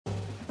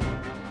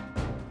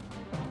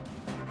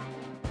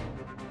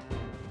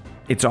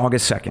It's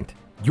August 2nd.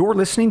 You're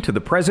listening to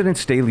the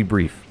President's Daily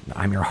Brief.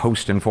 I'm your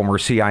host and former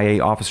CIA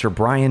officer,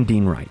 Brian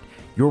Deanwright.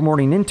 Your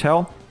morning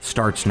intel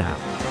starts now.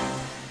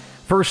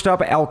 First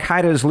up,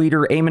 Al-Qa'ida's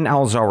leader, Ayman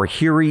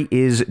al-Zawahiri,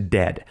 is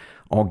dead.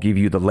 I'll give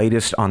you the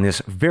latest on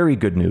this very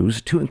good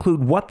news to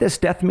include what this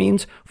death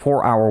means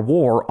for our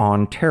war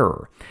on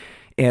terror.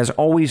 As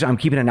always, I'm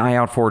keeping an eye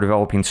out for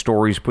developing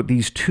stories. Put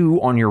these two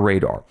on your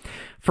radar.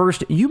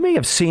 First, you may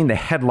have seen the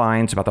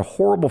headlines about the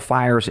horrible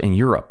fires in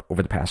Europe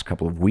over the past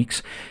couple of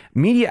weeks.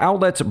 Media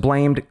outlets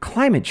blamed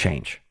climate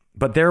change,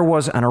 but there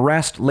was an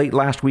arrest late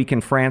last week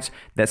in France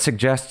that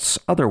suggests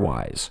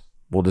otherwise.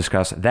 We'll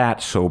discuss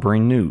that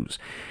sobering news.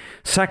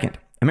 Second,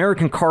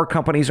 American car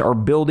companies are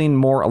building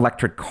more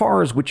electric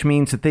cars, which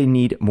means that they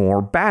need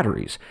more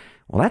batteries.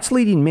 Well, that's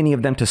leading many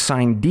of them to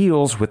sign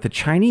deals with the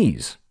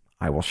Chinese.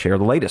 I will share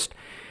the latest.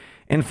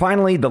 And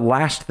finally, the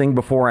last thing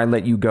before I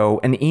let you go,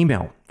 an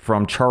email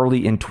from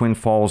Charlie in Twin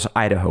Falls,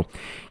 Idaho.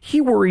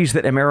 He worries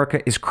that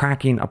America is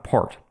cracking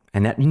apart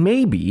and that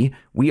maybe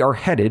we are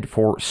headed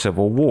for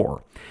civil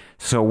war.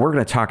 So we're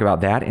going to talk about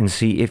that and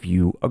see if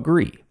you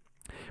agree.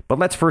 But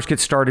let's first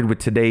get started with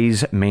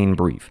today's main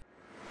brief.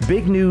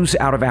 Big news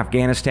out of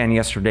Afghanistan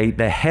yesterday.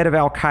 The head of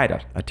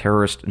Al-Qaida, a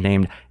terrorist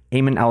named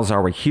Ayman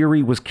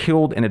al-Zawahiri, was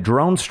killed in a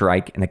drone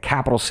strike in the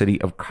capital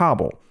city of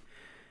Kabul.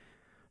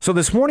 So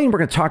this morning, we're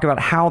going to talk about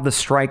how the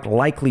strike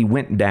likely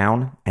went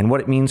down and what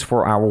it means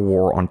for our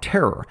war on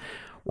terror.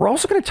 We're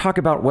also going to talk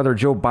about whether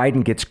Joe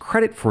Biden gets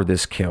credit for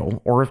this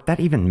kill or if that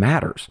even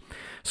matters.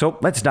 So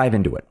let's dive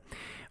into it.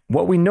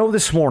 What we know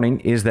this morning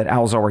is that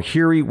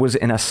al-Zawahiri was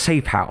in a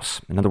safe house,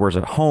 in other words,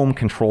 a home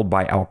controlled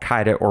by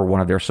Al-Qaida or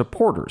one of their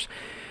supporters.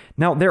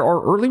 Now, there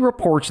are early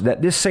reports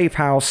that this safe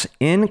house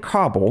in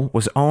Kabul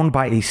was owned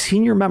by a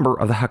senior member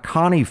of the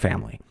Haqqani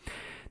family.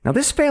 Now,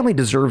 this family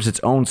deserves its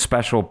own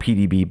special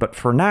PDB, but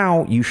for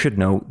now, you should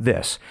know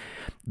this.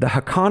 The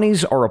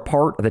Haqqanis are a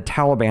part of the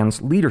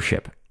Taliban's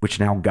leadership, which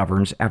now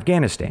governs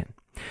Afghanistan.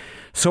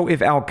 So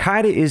if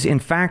Al-Qaida is in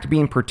fact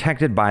being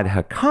protected by the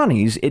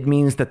Haqqanis, it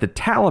means that the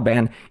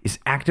Taliban is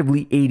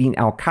actively aiding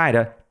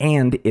Al-Qaida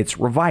and its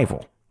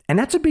revival. And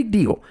that's a big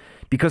deal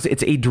because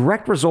it's a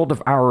direct result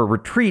of our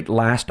retreat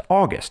last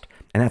August.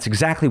 And that's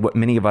exactly what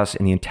many of us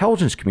in the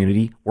intelligence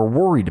community were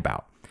worried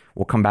about.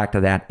 We'll come back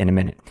to that in a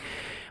minute.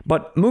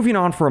 But moving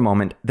on for a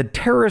moment, the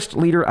terrorist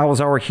leader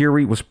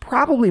al-Zawahiri was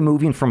probably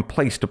moving from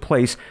place to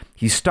place.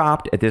 He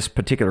stopped at this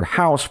particular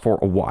house for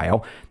a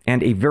while,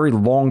 and a very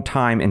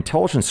long-time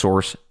intelligence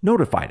source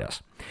notified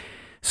us.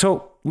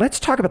 So let's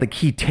talk about the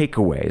key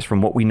takeaways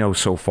from what we know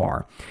so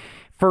far.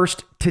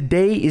 First,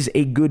 today is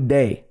a good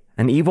day.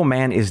 An evil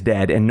man is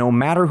dead, and no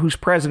matter who's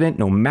president,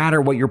 no matter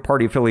what your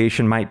party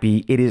affiliation might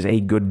be, it is a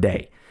good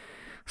day.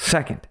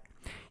 Second,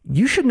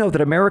 you should know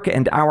that America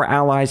and our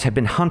allies have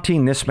been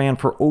hunting this man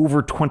for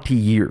over 20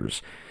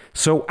 years.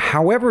 So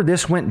however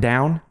this went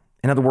down,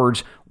 in other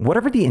words,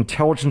 whatever the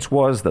intelligence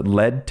was that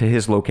led to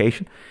his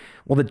location,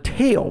 well, the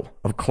tale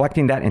of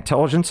collecting that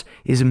intelligence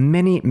is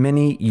many,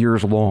 many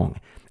years long.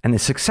 And the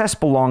success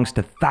belongs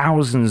to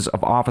thousands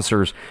of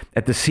officers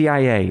at the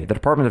CIA, the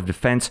Department of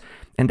Defense,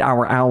 and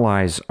our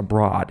allies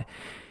abroad.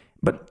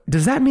 But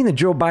does that mean that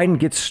Joe Biden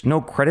gets no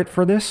credit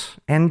for this?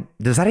 And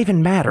does that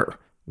even matter?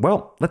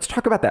 Well, let's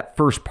talk about that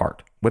first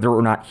part, whether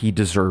or not he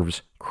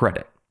deserves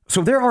credit.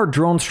 So there are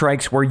drone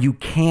strikes where you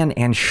can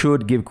and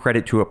should give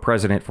credit to a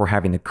president for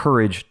having the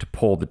courage to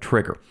pull the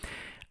trigger.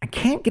 I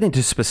can't get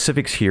into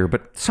specifics here,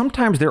 but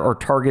sometimes there are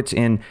targets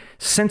in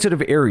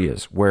sensitive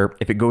areas where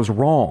if it goes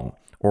wrong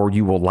or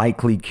you will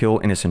likely kill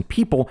innocent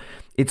people,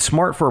 it's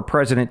smart for a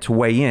president to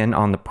weigh in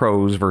on the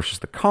pros versus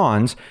the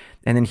cons,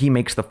 and then he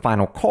makes the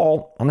final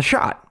call on the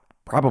shot,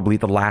 probably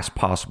the last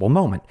possible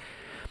moment.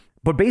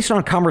 But based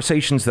on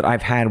conversations that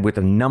I've had with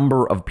a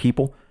number of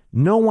people,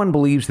 no one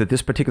believes that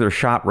this particular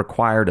shot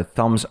required a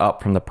thumbs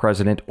up from the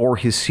president or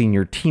his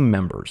senior team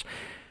members.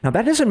 Now,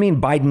 that doesn't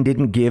mean Biden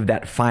didn't give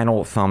that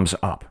final thumbs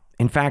up.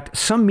 In fact,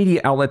 some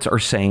media outlets are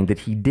saying that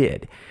he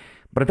did.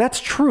 But if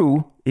that's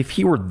true, if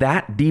he were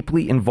that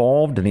deeply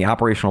involved in the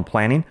operational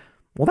planning,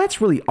 well, that's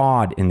really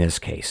odd in this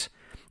case.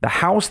 The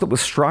house that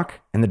was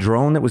struck and the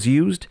drone that was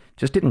used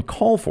just didn't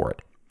call for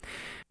it.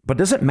 But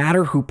does it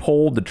matter who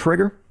pulled the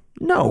trigger?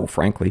 No,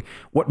 frankly.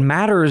 What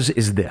matters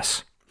is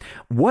this.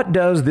 What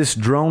does this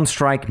drone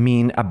strike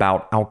mean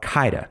about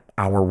Al-Qaida,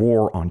 our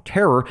war on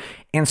terror,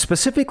 and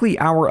specifically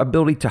our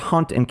ability to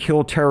hunt and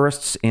kill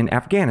terrorists in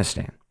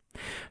Afghanistan?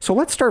 So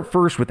let's start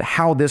first with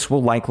how this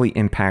will likely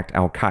impact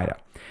Al-Qaida.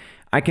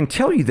 I can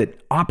tell you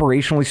that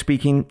operationally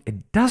speaking,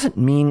 it doesn't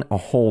mean a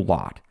whole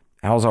lot.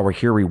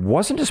 Al-Zawahiri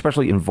wasn't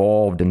especially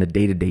involved in the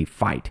day-to-day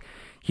fight.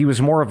 He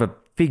was more of a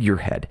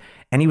figurehead,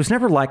 and he was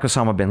never like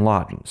Osama bin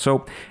Laden.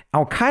 So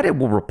Al-Qaida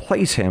will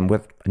replace him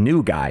with a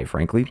new guy,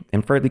 frankly,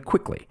 and fairly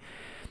quickly.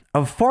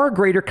 Of far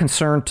greater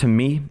concern to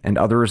me and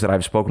others that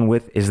I've spoken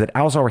with is that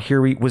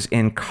al-Zawahiri was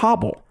in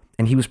Kabul,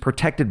 and he was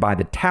protected by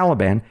the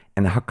Taliban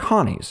and the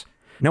Haqqanis.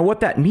 Now,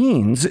 what that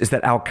means is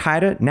that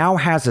Al-Qaida now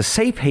has a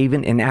safe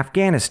haven in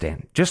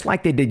Afghanistan, just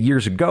like they did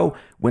years ago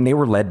when they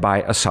were led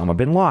by Osama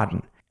bin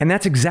Laden. And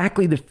that's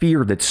exactly the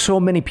fear that so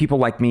many people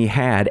like me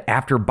had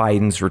after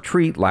Biden's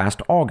retreat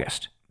last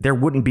August. There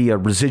wouldn't be a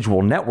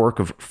residual network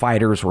of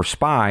fighters or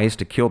spies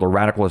to kill the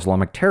radical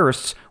Islamic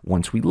terrorists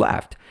once we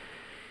left.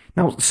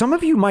 Now, some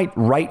of you might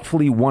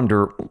rightfully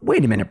wonder,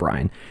 wait a minute,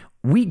 Brian,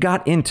 we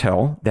got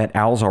intel that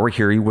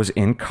al-Zawahiri was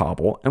in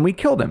Kabul and we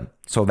killed him.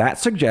 So that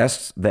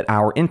suggests that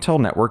our intel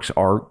networks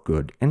are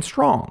good and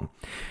strong.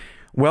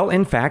 Well,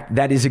 in fact,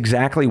 that is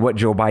exactly what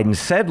Joe Biden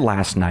said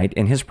last night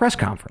in his press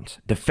conference,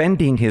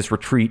 defending his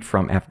retreat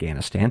from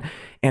Afghanistan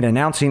and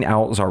announcing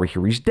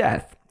al-Zawahiri's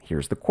death.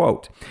 Here's the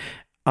quote.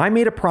 I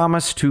made a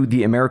promise to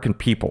the American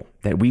people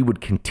that we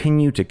would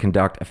continue to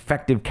conduct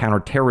effective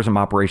counterterrorism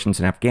operations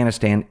in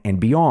Afghanistan and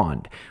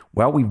beyond.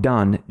 Well, we've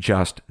done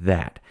just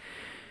that.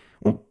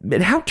 Well,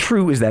 but how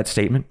true is that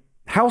statement?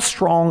 How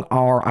strong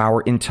are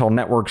our intel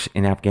networks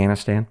in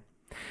Afghanistan?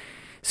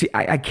 See,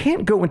 I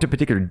can't go into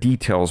particular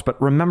details,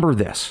 but remember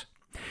this.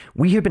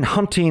 We have been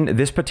hunting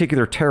this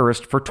particular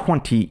terrorist for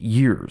 20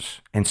 years,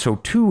 and so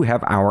too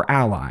have our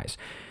allies.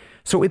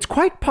 So it's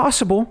quite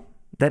possible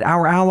that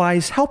our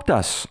allies helped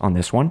us on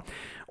this one,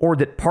 or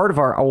that part of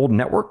our old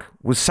network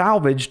was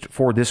salvaged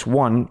for this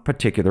one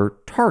particular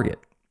target.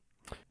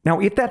 Now,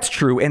 if that's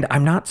true, and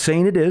I'm not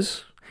saying it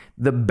is,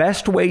 the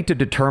best way to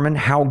determine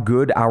how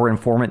good our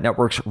informant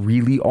networks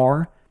really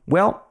are,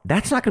 well,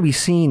 that's not going to be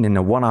seen in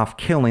a one-off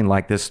killing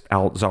like this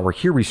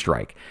al-Zawahiri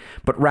strike,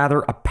 but rather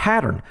a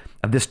pattern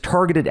of this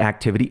targeted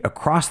activity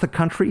across the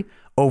country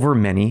over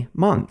many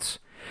months.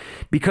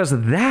 Because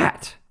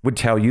that would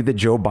tell you that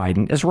Joe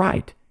Biden is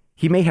right.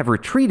 He may have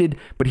retreated,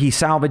 but he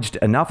salvaged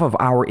enough of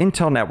our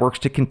intel networks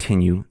to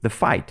continue the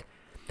fight.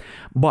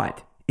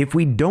 But if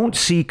we don't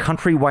see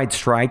countrywide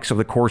strikes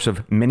over the course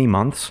of many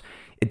months,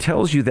 it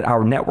tells you that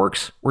our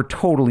networks were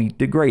totally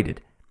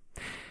degraded.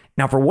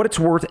 Now, for what it's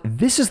worth,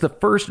 this is the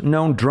first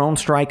known drone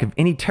strike of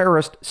any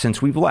terrorist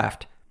since we've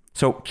left.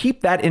 So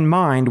keep that in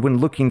mind when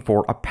looking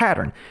for a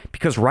pattern,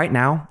 because right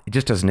now it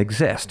just doesn't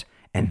exist.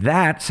 And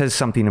that says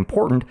something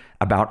important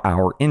about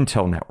our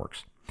intel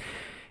networks.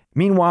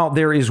 Meanwhile,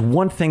 there is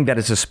one thing that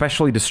is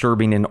especially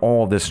disturbing in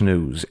all this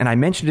news, and I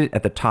mentioned it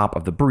at the top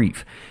of the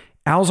brief.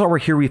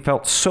 Al-Zawahiri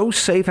felt so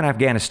safe in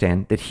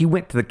Afghanistan that he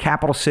went to the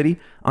capital city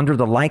under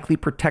the likely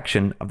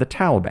protection of the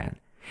Taliban.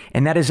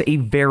 And that is a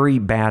very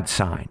bad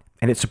sign.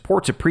 And it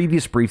supports a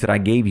previous brief that I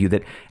gave you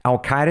that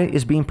Al-Qa'ida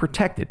is being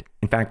protected.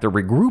 In fact, they're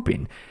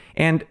regrouping.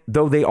 And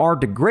though they are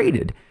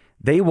degraded,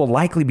 they will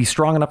likely be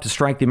strong enough to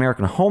strike the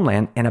American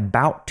homeland in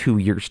about 2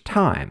 years'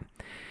 time.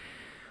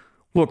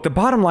 Look, the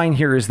bottom line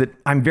here is that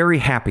I'm very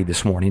happy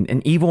this morning.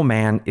 An evil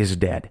man is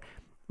dead.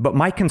 But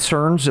my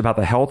concerns about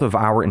the health of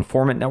our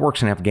informant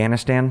networks in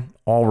Afghanistan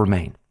all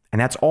remain. And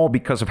that's all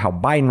because of how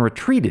Biden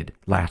retreated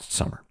last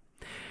summer.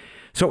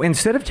 So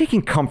instead of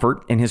taking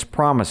comfort in his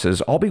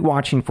promises, I'll be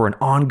watching for an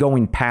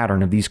ongoing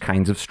pattern of these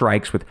kinds of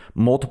strikes with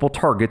multiple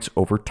targets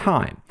over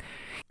time.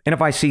 And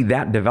if I see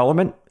that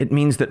development, it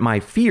means that my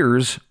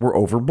fears were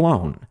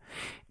overblown.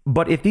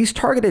 But if these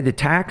targeted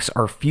attacks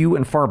are few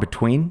and far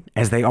between,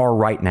 as they are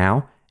right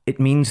now, it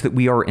means that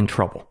we are in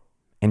trouble.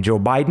 And Joe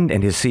Biden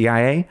and his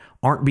CIA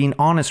aren't being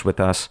honest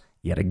with us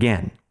yet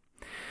again.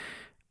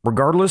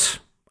 Regardless,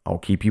 I'll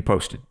keep you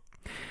posted.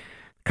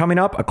 Coming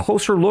up, a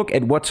closer look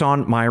at what's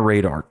on my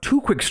radar.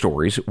 2 quick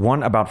stories,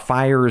 one about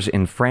fires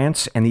in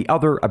France and the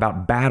other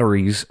about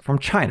batteries from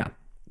China.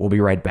 We'll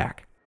be right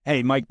back.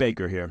 Hey, Mike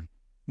Baker here.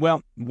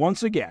 Well,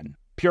 once again,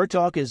 Pure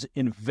Talk is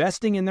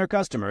investing in their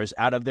customers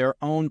out of their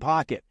own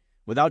pocket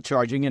without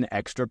charging an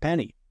extra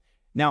penny.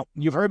 Now,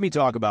 you've heard me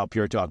talk about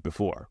Pure Talk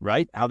before,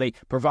 right? How they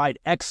provide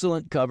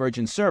excellent coverage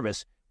and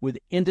service with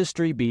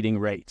industry-beating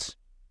rates.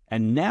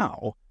 And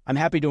now, I'm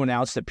happy to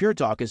announce that Pure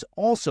Talk is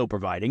also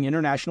providing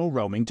international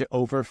roaming to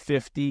over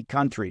 50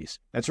 countries.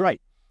 That's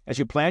right. As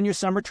you plan your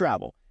summer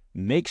travel,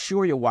 make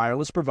sure your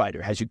wireless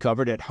provider has you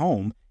covered at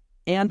home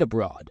and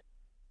abroad.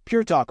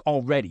 Pure Talk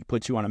already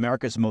puts you on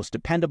America's most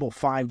dependable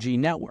 5G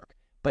network,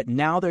 but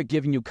now they're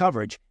giving you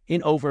coverage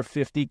in over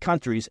 50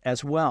 countries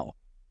as well.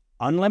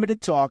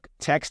 Unlimited talk,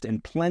 text,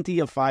 and plenty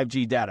of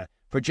 5G data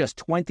for just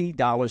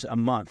 $20 a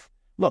month.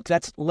 Look,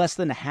 that's less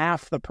than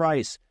half the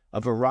price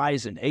of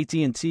Verizon,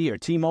 AT&T, or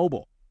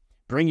T-Mobile.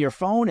 Bring your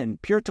phone, and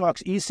Pure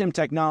Talk's eSIM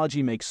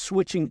technology makes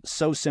switching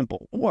so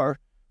simple. Or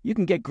you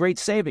can get great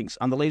savings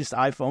on the latest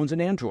iPhones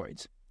and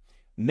Androids.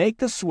 Make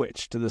the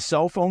switch to the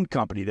cell phone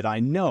company that I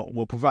know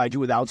will provide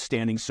you with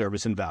outstanding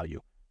service and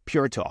value.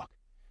 Pure Talk.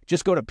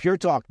 Just go to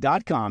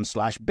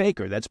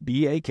puretalk.com/Baker, that's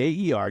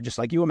B-A-K-E-R, just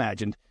like you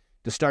imagined,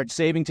 to start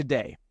saving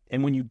today.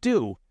 And when you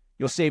do,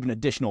 you'll save an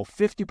additional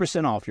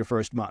 50% off your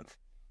first month.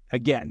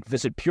 Again,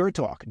 visit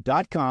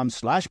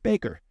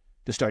puretalk.com/Baker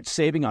to start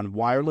saving on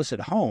wireless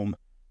at home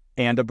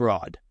and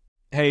abroad.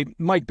 Hey,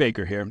 Mike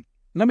Baker here.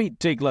 Let me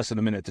take less than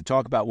a minute to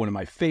talk about one of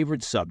my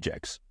favorite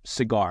subjects,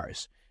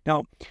 cigars.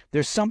 Now,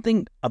 there's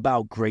something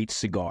about great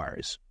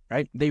cigars,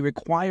 right? They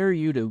require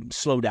you to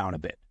slow down a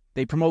bit.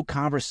 They promote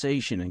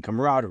conversation and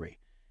camaraderie.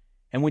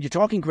 And when you're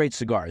talking great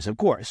cigars, of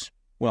course,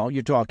 well,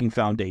 you're talking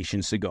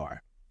Foundation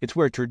Cigar. It's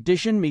where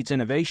tradition meets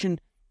innovation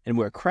and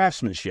where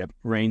craftsmanship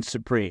reigns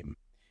supreme.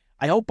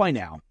 I hope by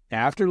now,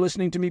 after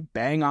listening to me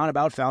bang on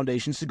about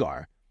Foundation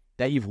Cigar,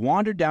 that you've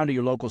wandered down to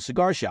your local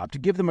cigar shop to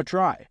give them a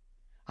try.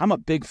 I'm a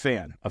big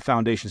fan of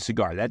Foundation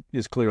Cigar, that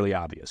is clearly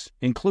obvious,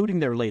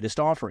 including their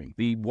latest offering,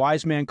 the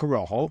Wise Man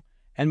Corojo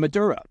and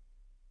Madura.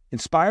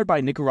 Inspired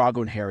by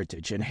Nicaraguan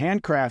heritage and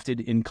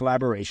handcrafted in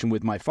collaboration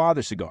with My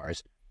Father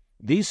Cigars,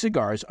 these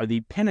cigars are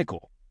the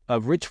pinnacle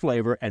of rich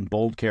flavor and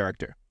bold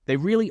character. They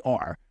really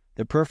are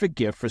the perfect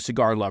gift for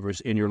cigar lovers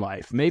in your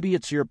life. Maybe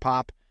it's your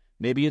pop,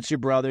 maybe it's your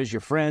brothers, your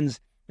friends,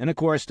 and of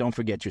course, don't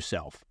forget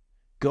yourself.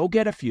 Go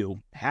get a few,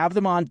 have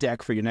them on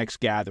deck for your next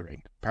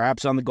gathering,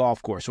 perhaps on the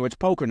golf course or it's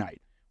poker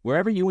night,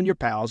 wherever you and your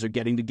pals are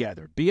getting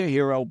together. Be a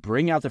hero,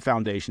 bring out the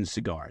Foundation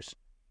cigars.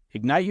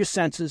 Ignite your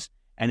senses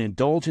and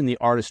indulge in the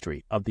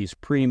artistry of these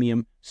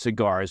premium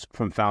cigars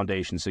from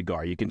Foundation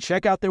Cigar. You can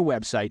check out their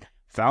website,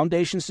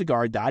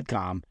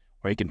 foundationcigar.com,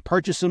 or you can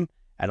purchase them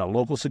at a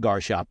local cigar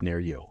shop near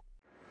you.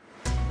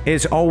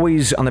 As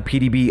always on the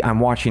PDB, I'm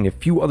watching a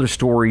few other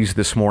stories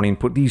this morning.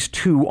 Put these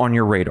two on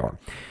your radar.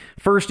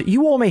 First,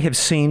 you all may have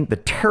seen the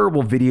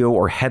terrible video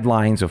or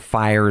headlines of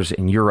fires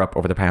in Europe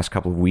over the past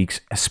couple of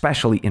weeks,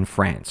 especially in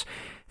France.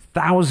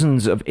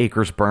 Thousands of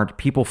acres burnt,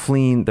 people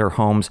fleeing their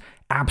homes,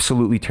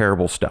 absolutely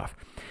terrible stuff.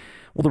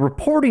 Well, the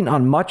reporting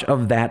on much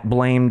of that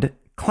blamed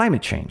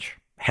climate change.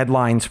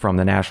 Headlines from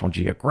the National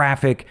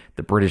Geographic,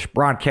 the British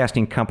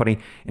Broadcasting Company,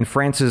 and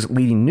France's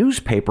leading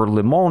newspaper,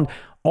 Le Monde,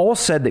 all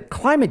said that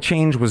climate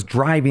change was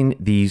driving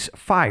these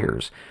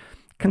fires.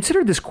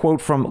 Consider this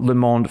quote from Le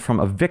Monde from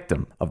a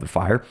victim of the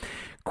fire.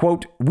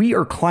 Quote, "We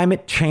are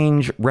climate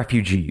change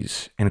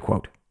refugees," end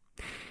quote.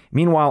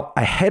 Meanwhile,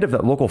 a head of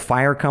the local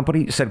fire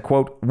company said,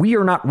 quote, "We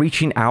are not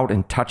reaching out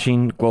and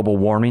touching global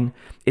warming.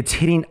 It's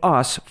hitting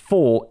us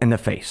full in the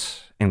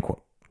face," end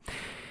quote.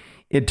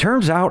 It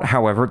turns out,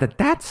 however, that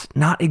that's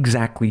not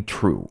exactly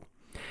true.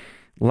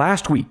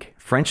 Last week,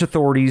 French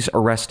authorities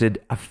arrested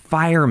a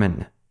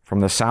fireman from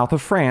the south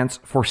of France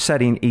for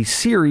setting a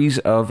series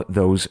of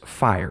those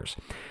fires.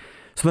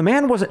 So the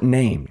man wasn't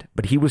named,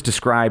 but he was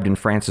described in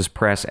France's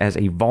press as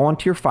a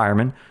volunteer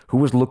fireman who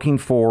was looking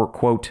for,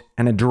 quote,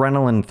 "an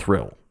adrenaline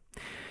thrill."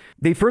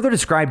 They further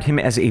described him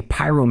as a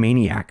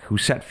pyromaniac who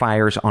set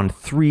fires on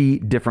 3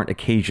 different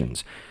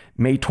occasions: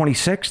 May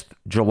 26th,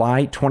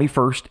 July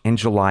 21st, and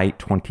July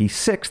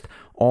 26th,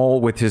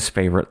 all with his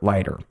favorite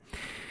lighter.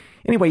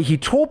 Anyway, he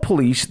told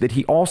police that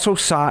he also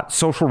sought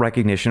social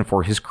recognition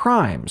for his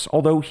crimes,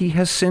 although he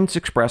has since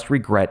expressed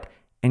regret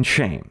and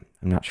shame.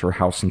 I'm not sure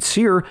how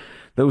sincere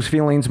those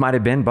feelings might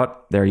have been,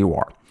 but there you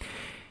are.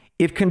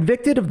 If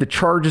convicted of the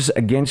charges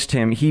against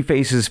him, he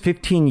faces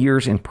 15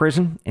 years in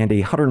prison and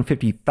a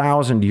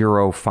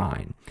 €150,000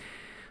 fine.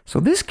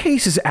 So this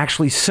case is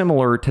actually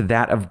similar to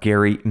that of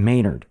Gary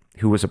Maynard,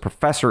 who was a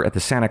professor at the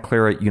Santa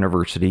Clara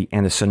University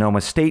and the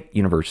Sonoma State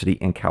University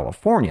in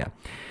California.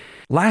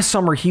 Last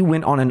summer, he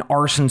went on an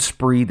arson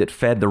spree that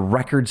fed the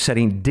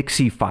record-setting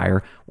Dixie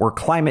Fire, where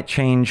climate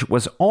change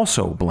was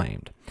also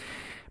blamed.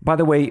 By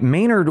the way,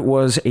 Maynard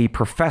was a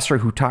professor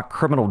who taught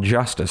criminal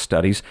justice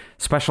studies,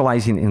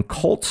 specializing in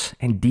cults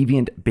and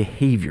deviant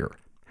behavior.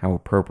 How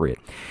appropriate.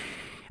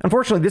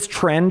 Unfortunately, this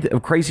trend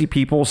of crazy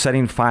people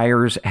setting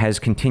fires has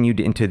continued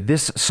into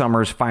this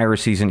summer's fire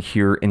season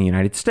here in the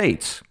United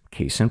States.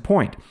 Case in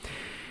point.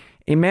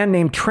 A man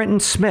named Trenton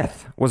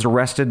Smith was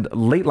arrested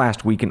late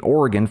last week in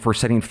Oregon for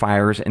setting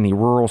fires in the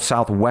rural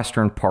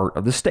southwestern part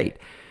of the state.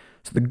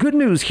 So the good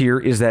news here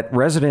is that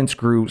residents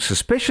grew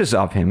suspicious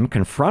of him,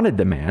 confronted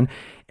the man,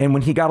 and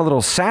when he got a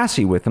little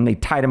sassy with them, they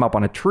tied him up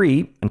on a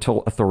tree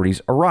until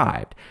authorities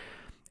arrived.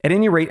 At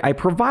any rate, I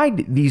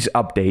provide these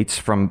updates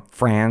from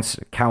France,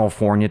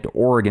 California to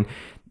Oregon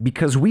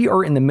because we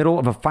are in the middle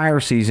of a fire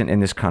season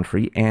in this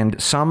country,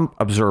 and some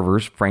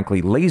observers,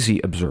 frankly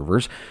lazy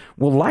observers,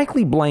 will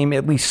likely blame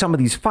at least some of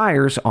these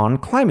fires on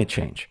climate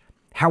change.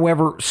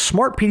 However,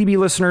 smart PDB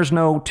listeners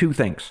know 2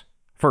 things.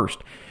 First,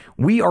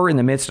 we are in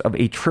the midst of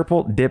a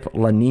triple dip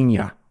La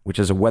Niña, which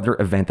is a weather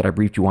event that I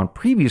briefed you on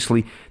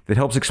previously that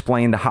helps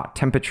explain the hot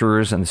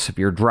temperatures and the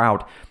severe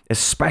drought,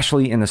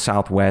 especially in the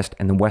Southwest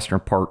and the western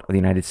part of the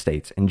United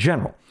States in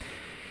general.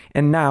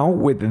 And now,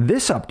 with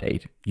this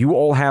update, you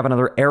all have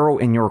another arrow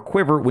in your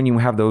quiver when you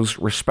have those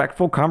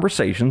respectful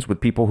conversations with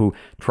people who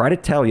try to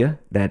tell you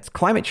that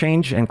climate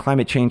change and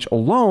climate change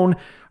alone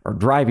are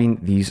driving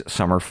these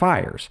summer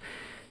fires.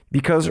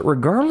 Because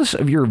regardless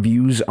of your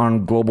views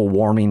on global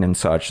warming and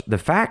such, the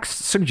facts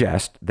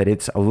suggest that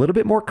it's a little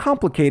bit more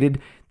complicated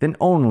than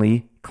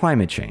only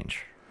climate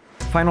change.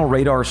 Final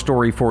radar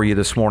story for you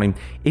this morning.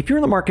 If you're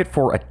in the market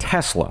for a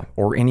Tesla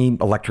or any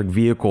electric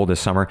vehicle this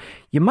summer,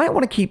 you might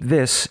want to keep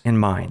this in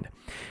mind.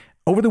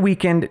 Over the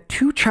weekend,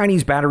 2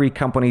 Chinese battery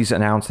companies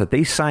announced that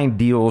they signed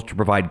deals to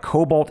provide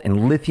cobalt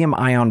and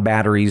lithium-ion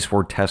batteries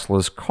for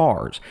Tesla's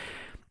cars.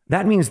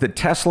 That means that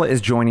Tesla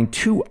is joining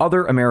 2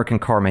 other American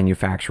car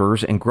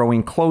manufacturers and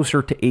growing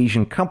closer to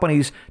Asian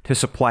companies to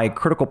supply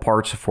critical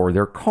parts for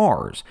their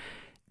cars.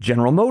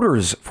 General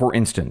Motors, for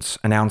instance,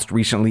 announced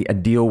recently a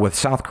deal with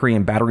South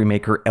Korean battery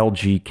maker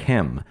LG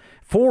Chem.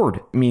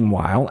 Ford,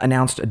 meanwhile,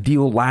 announced a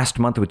deal last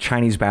month with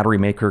Chinese battery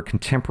maker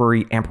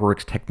Contemporary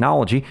Amperex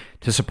Technology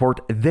to support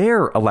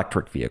their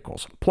electric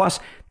vehicles. Plus,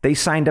 they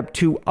signed up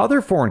 2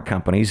 other foreign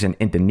companies in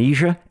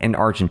Indonesia and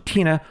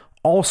Argentina,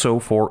 also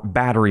for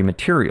battery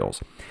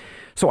materials.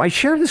 So I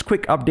share this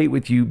quick update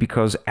with you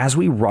because as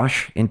we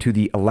rush into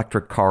the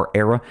electric car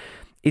era,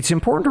 it's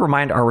important to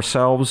remind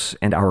ourselves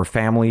and our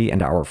family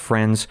and our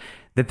friends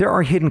that there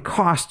are hidden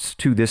costs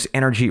to this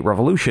energy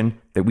revolution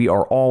that we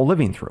are all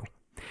living through.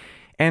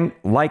 And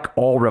like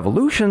all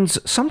revolutions,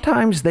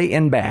 sometimes they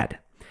end bad.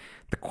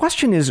 The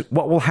question is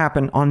what will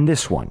happen on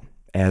this one,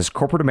 as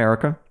corporate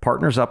America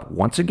partners up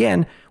once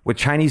again with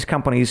Chinese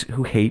companies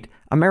who hate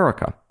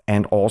America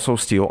and also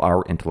steal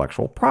our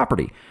intellectual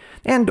property.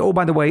 And, oh,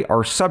 by the way,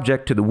 are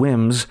subject to the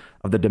whims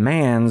of the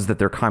demands that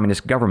their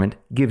communist government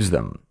gives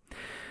them.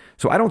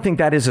 So I don't think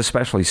that is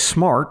especially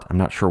smart. I'm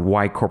not sure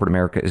why corporate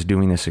America is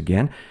doing this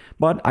again,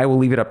 but I will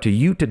leave it up to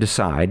you to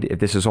decide if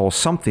this is all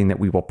something that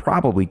we will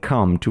probably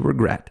come to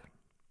regret.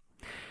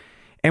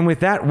 And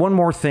with that, one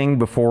more thing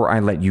before I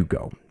let you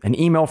go. An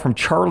email from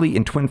Charlie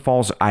in Twin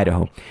Falls,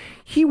 Idaho.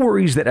 He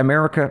worries that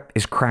America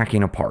is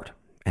cracking apart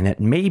and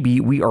that maybe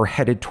we are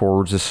headed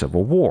towards a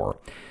civil war.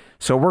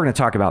 So we're going to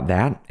talk about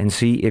that and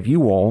see if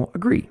you all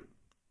agree.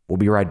 We'll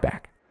be right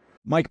back.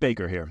 Mike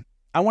Baker here.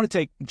 I want to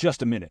take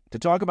just a minute to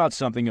talk about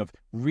something of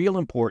real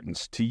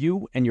importance to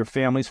you and your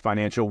family's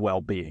financial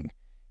well-being,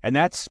 and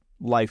that's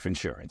life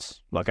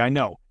insurance. Look, I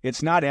know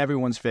it's not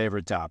everyone's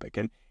favorite topic,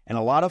 and a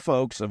lot of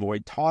folks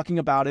avoid talking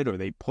about it or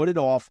they put it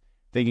off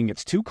thinking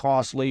it's too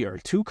costly or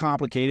too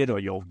complicated or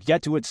you'll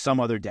get to it some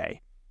other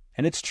day.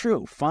 And it's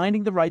true,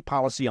 finding the right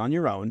policy on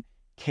your own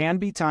can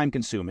be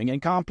time-consuming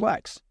and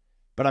complex.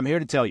 But I'm here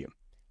to tell you,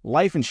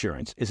 life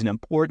insurance is an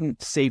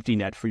important safety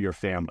net for your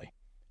family.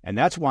 And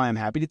that's why I'm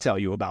happy to tell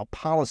you about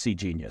Policy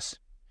Genius.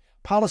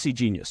 Policy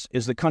Genius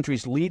is the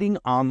country's leading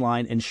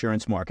online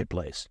insurance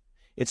marketplace.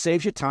 It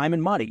saves you time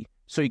and money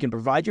so you can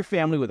provide your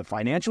family with a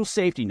financial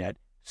safety net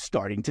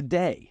starting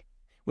today.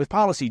 With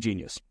Policy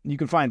Genius, you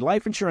can find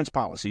life insurance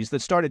policies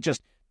that start at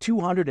just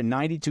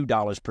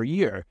 $292 per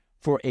year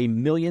for $1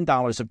 million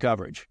of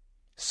coverage.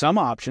 Some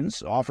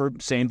options offer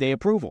same-day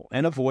approval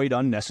and avoid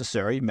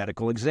unnecessary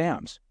medical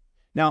exams.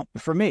 Now,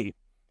 for me,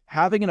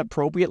 having an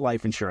appropriate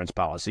life insurance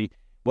policy,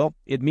 well,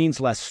 it means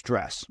less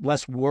stress,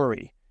 less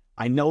worry.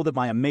 I know that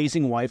my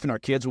amazing wife and our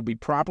kids will be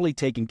properly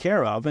taken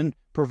care of and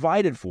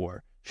provided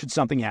for should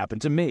something happen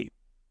to me.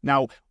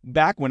 Now,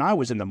 back when I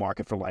was in the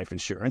market for life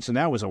insurance, and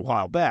that was a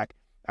while back,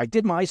 I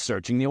did my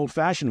searching the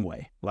old-fashioned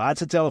way.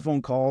 Lots of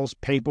telephone calls,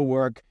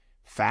 paperwork,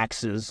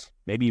 faxes,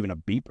 maybe even a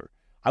beeper.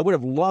 I would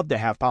have loved to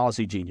have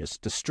Policy Genius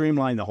to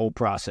streamline the whole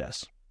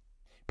process.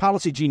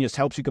 Policy Genius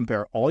helps you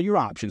compare all your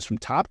options from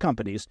top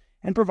companies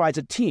and provides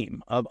a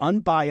team of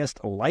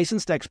unbiased,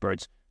 licensed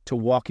experts to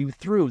walk you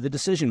through the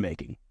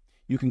decision-making.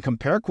 You can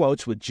compare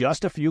quotes with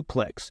just a few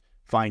clicks,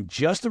 find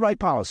just the right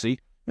policy,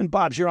 and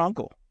Bob's your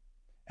uncle.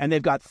 And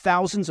they've got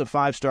thousands of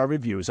 5-star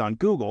reviews on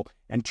Google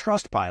and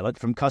Trustpilot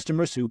from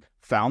customers who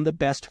found the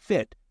best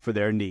fit for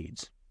their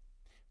needs.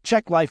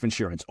 Check life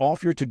insurance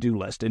off your to-do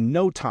list in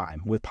no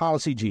time with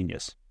Policy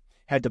Genius.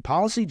 Head to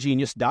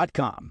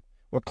policygenius.com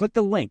or click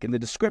the link in the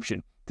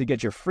description to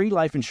get your free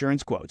life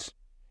insurance quotes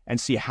and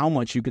see how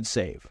much you could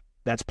save.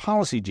 That's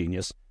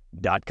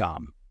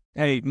policygenius.com.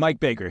 Hey, Mike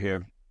Baker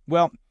here.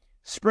 Well,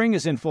 spring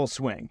is in full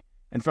swing,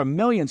 and for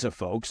millions of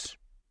folks,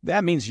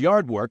 that means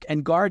yard work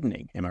and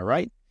gardening. Am I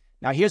right?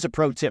 Now, here's a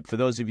pro tip for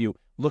those of you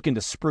looking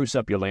to spruce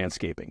up your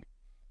landscaping.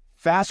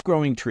 Fast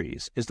Growing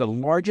Trees is the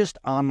largest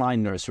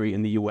online nursery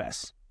in the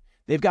U.S.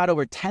 They've got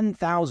over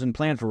 10,000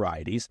 plant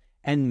varieties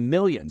and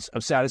millions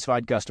of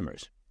satisfied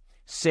customers.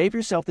 Save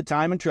yourself the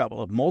time and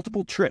trouble of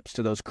multiple trips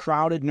to those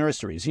crowded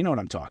nurseries. You know what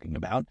I'm talking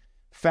about.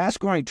 Fast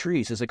Growing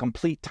Trees is a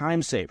complete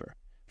time saver.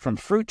 From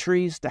fruit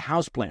trees to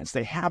houseplants,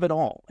 they have it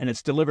all, and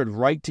it's delivered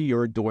right to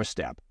your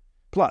doorstep.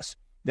 Plus,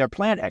 their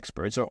plant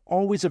experts are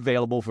always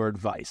available for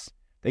advice.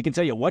 They can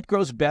tell you what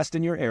grows best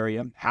in your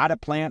area, how to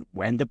plant,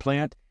 when to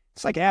plant.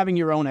 It's like having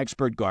your own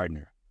expert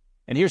gardener.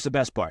 And here's the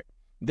best part.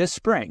 This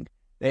spring,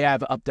 they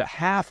have up to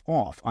half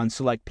off on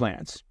select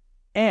plants.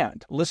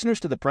 And listeners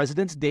to the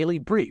President's Daily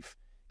Brief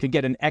can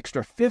get an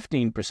extra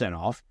 15%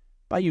 off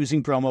by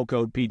using promo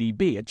code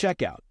PDB at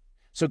checkout.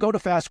 So go to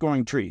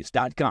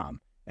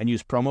fastgrowingtrees.com and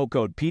use promo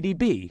code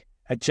PDB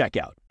at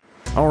checkout.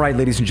 All right,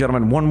 ladies and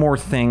gentlemen, one more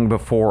thing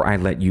before I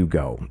let you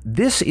go.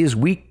 This is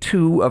week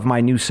 2 of my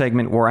new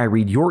segment where I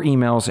read your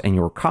emails and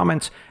your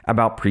comments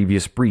about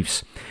previous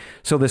briefs.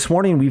 So this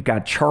morning, we've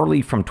got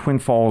Charlie from Twin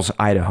Falls,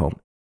 Idaho.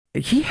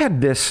 He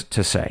had this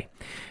to say.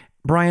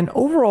 Brian,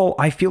 overall,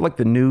 I feel like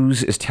the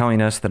news is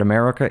telling us that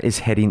America is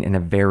heading in a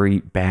very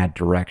bad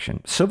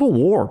direction. Civil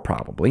war,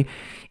 probably.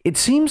 It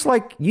seems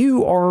like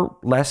you are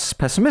less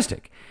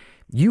pessimistic.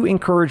 You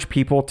encourage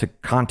people to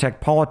contact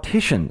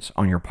politicians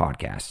on your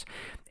podcasts.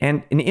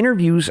 And in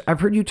interviews, I've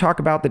heard you talk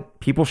about that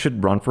people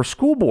should run for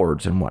school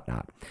boards and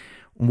whatnot.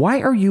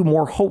 Why are you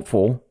more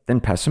hopeful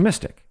than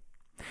pessimistic?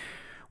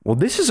 Well,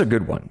 this is a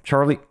good one,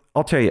 Charlie.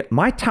 I'll tell you,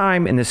 my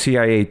time in the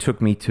CIA took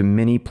me to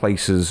many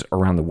places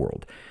around the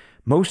world.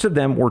 Most of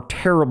them were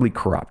terribly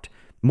corrupt.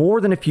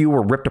 More than a few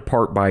were ripped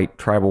apart by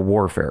tribal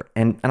warfare.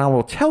 And I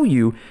will tell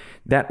you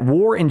that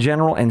war in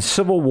general and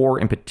civil war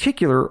in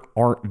particular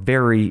are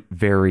very,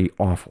 very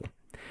awful.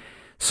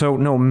 So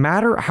no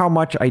matter how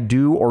much I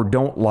do or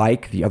don't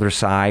like the other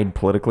side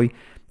politically,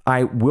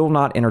 I will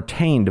not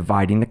entertain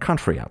dividing the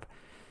country up,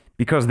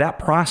 because that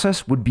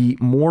process would be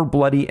more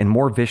bloody and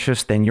more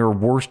vicious than your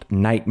worst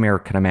nightmare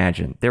can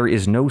imagine. There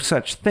is no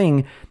such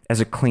thing as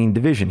a clean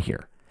division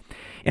here.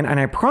 And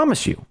I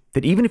promise you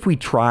that even if we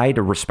tried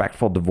a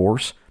respectful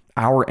divorce,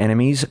 our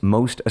enemies,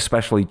 most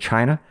especially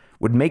China,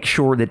 would make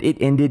sure that it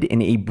ended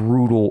in a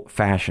brutal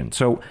fashion.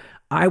 So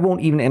I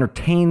won't even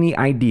entertain the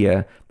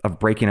idea of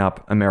breaking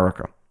up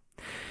America.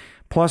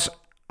 Plus,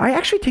 I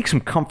actually take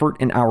some comfort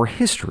in our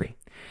history.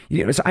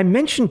 As I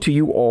mentioned to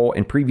you all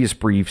in previous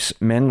briefs,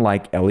 men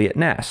like Eliot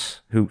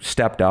Ness, who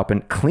stepped up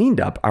and cleaned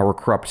up our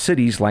corrupt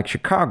cities like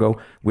Chicago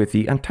with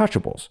the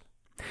Untouchables.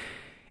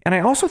 And I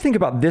also think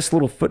about this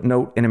little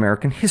footnote in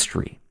American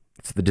history.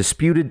 It's the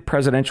disputed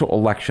presidential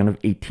election of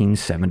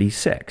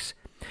 1876.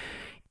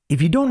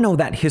 If you don't know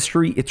that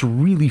history, it's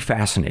really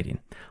fascinating.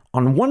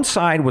 On one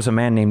side was a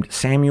man named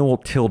Samuel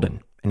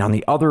Tilden, and on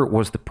the other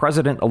was the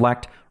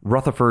president-elect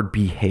Rutherford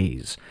B.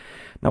 Hayes.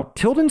 Now,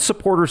 Tilden's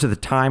supporters at the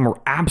time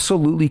were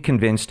absolutely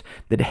convinced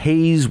that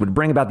Hayes would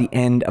bring about the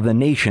end of the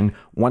nation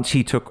once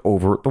he took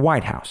over the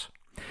White House.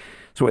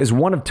 So as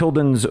one of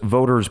Tilden's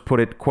voters put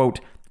it, quote,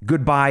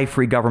 "Goodbye,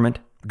 free government.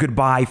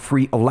 Goodbye,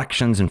 free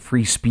elections and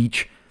free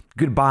speech.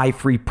 Goodbye,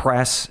 free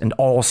press and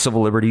all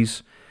civil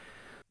liberties."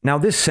 Now,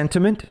 this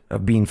sentiment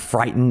of being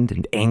frightened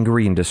and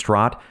angry and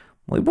distraught,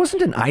 well, it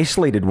wasn't an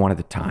isolated one at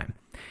the time.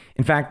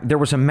 In fact, there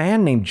was a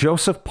man named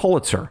Joseph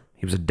Pulitzer.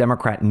 He was a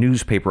Democrat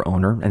newspaper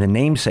owner and the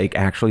namesake,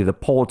 actually, of the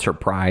Pulitzer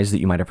Prize that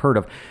you might have heard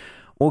of.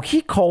 Well,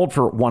 he called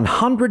for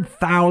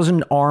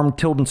 100,000 armed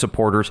Tilden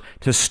supporters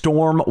to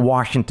storm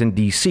Washington,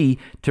 D.C.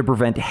 to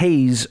prevent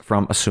Hayes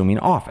from assuming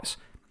office.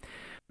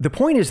 The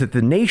point is that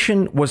the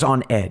nation was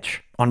on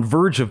edge, on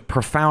verge of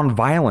profound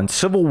violence,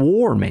 civil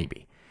war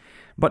maybe.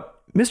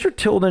 But Mr.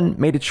 Tilden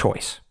made a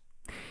choice.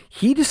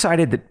 He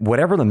decided that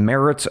whatever the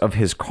merits of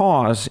his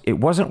cause, it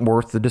wasn't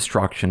worth the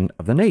destruction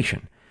of the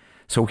nation.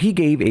 So he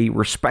gave a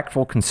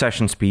respectful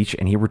concession speech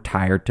and he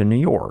retired to New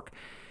York.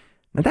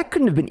 Now that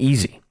couldn't have been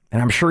easy,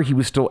 and I'm sure he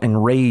was still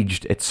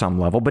enraged at some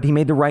level, but he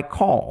made the right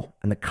call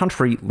and the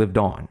country lived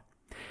on.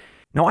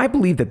 Now I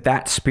believe that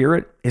that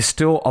spirit is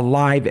still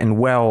alive and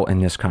well in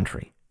this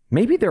country.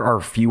 Maybe there are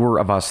fewer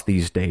of us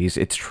these days,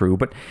 it's true,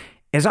 but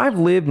as I've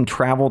lived and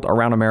traveled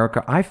around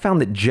America, I've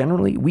found that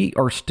generally we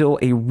are still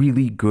a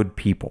really good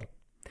people.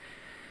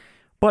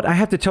 But I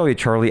have to tell you,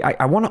 Charlie,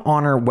 I want to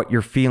honor what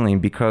you're feeling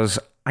because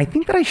I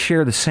think that I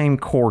share the same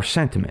core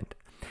sentiment.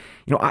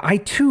 I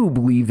too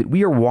believe that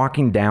we are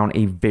walking down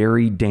a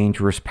very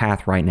dangerous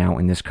path right now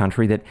in this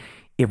country that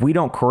if we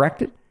don't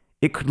correct it,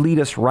 it could lead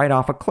us right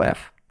off a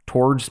cliff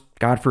towards,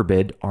 God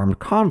forbid, armed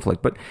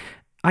conflict. But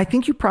I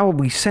think you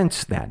probably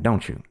sense that,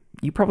 don't you?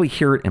 You probably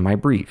hear it in my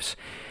briefs.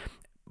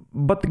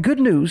 But the good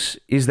news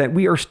is that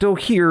we are still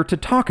here to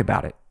talk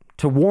about it,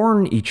 to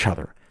warn each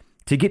other,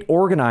 to get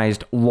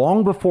organized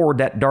long before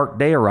that dark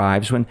day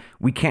arrives when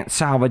we can't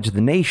salvage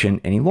the nation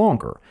any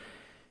longer.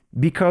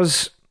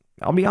 Because,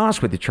 I'll be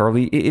honest with you,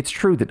 Charlie, it's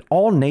true that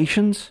all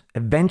nations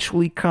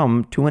eventually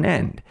come to an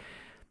end.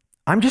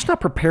 I'm just not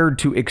prepared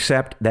to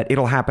accept that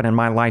it'll happen in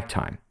my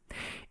lifetime.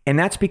 And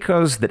that's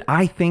because that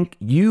I think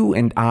you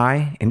and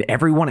I and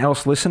everyone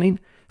else listening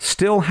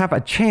still have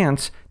a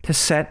chance to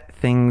set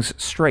things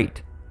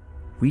straight.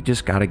 We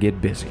just got to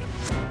get busy.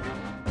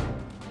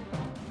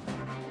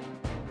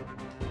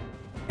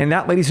 And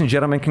that, ladies and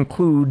gentlemen,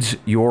 concludes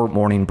your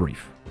morning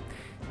brief.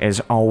 As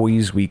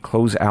always, we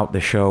close out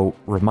the show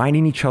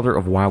reminding each other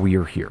of why we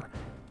are here,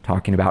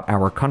 talking about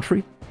our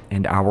country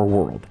and our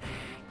world.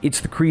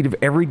 It's the creed of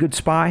every good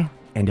spy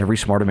and every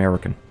smart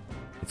American.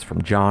 It's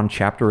from John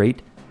chapter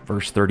 8,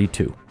 verse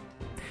 32.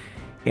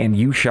 And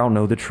you shall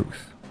know the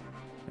truth,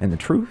 and the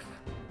truth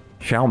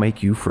shall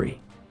make you free.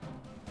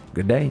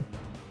 Good day.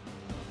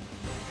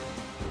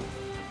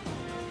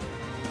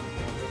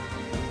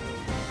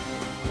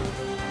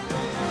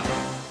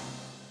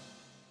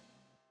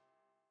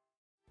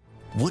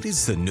 What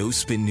is the No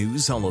Spin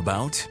News all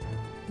about?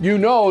 You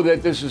know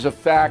that this is a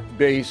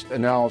fact-based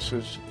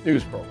analysis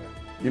news program.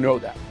 You know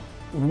that.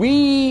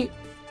 We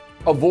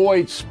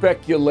avoid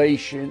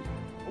speculation.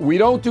 We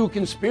don't do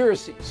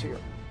conspiracies here.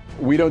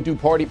 We don't do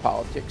party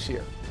politics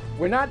here.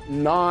 We're not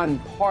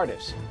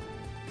nonpartisan.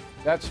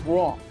 That's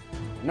wrong.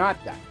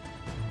 Not that.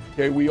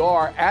 Okay, we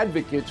are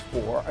advocates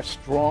for a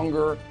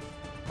stronger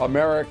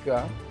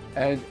America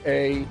and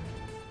a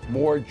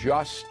more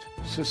just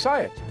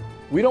society.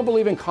 We don't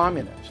believe in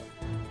communism.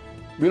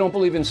 We don't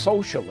believe in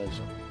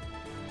socialism.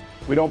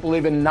 We don't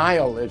believe in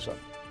nihilism.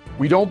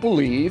 We don't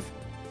believe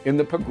in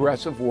the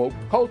progressive woke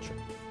culture.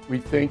 We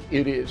think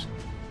it is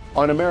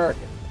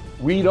un-American.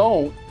 We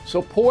don't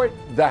support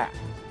that.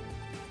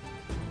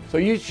 So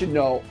you should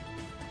know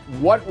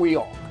what we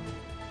are,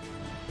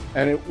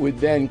 and it would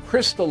then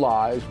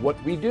crystallize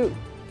what we do.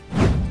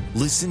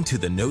 Listen to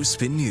the No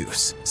Spin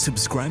News.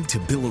 Subscribe to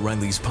Bill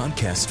O'Reilly's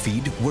podcast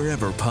feed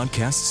wherever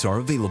podcasts are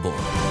available.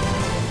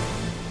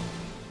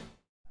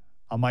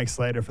 I'm Mike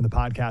Slater from the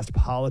podcast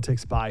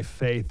Politics by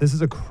Faith. This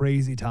is a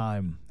crazy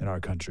time in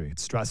our country.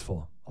 It's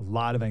stressful, a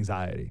lot of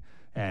anxiety,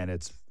 and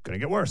it's going to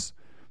get worse.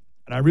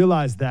 And I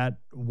realized that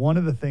one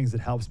of the things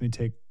that helps me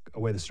take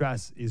away the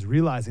stress is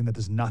realizing that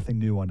there's nothing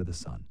new under the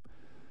sun.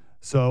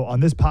 So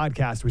on this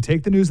podcast, we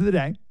take the news of the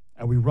day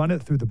and we run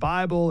it through the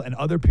Bible and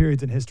other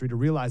periods in history to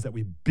realize that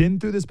we've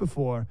been through this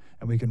before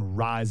and we can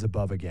rise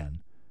above again.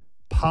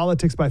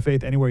 Politics by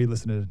Faith, anywhere you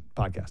listen to the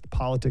podcast.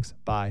 Politics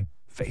by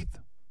Faith.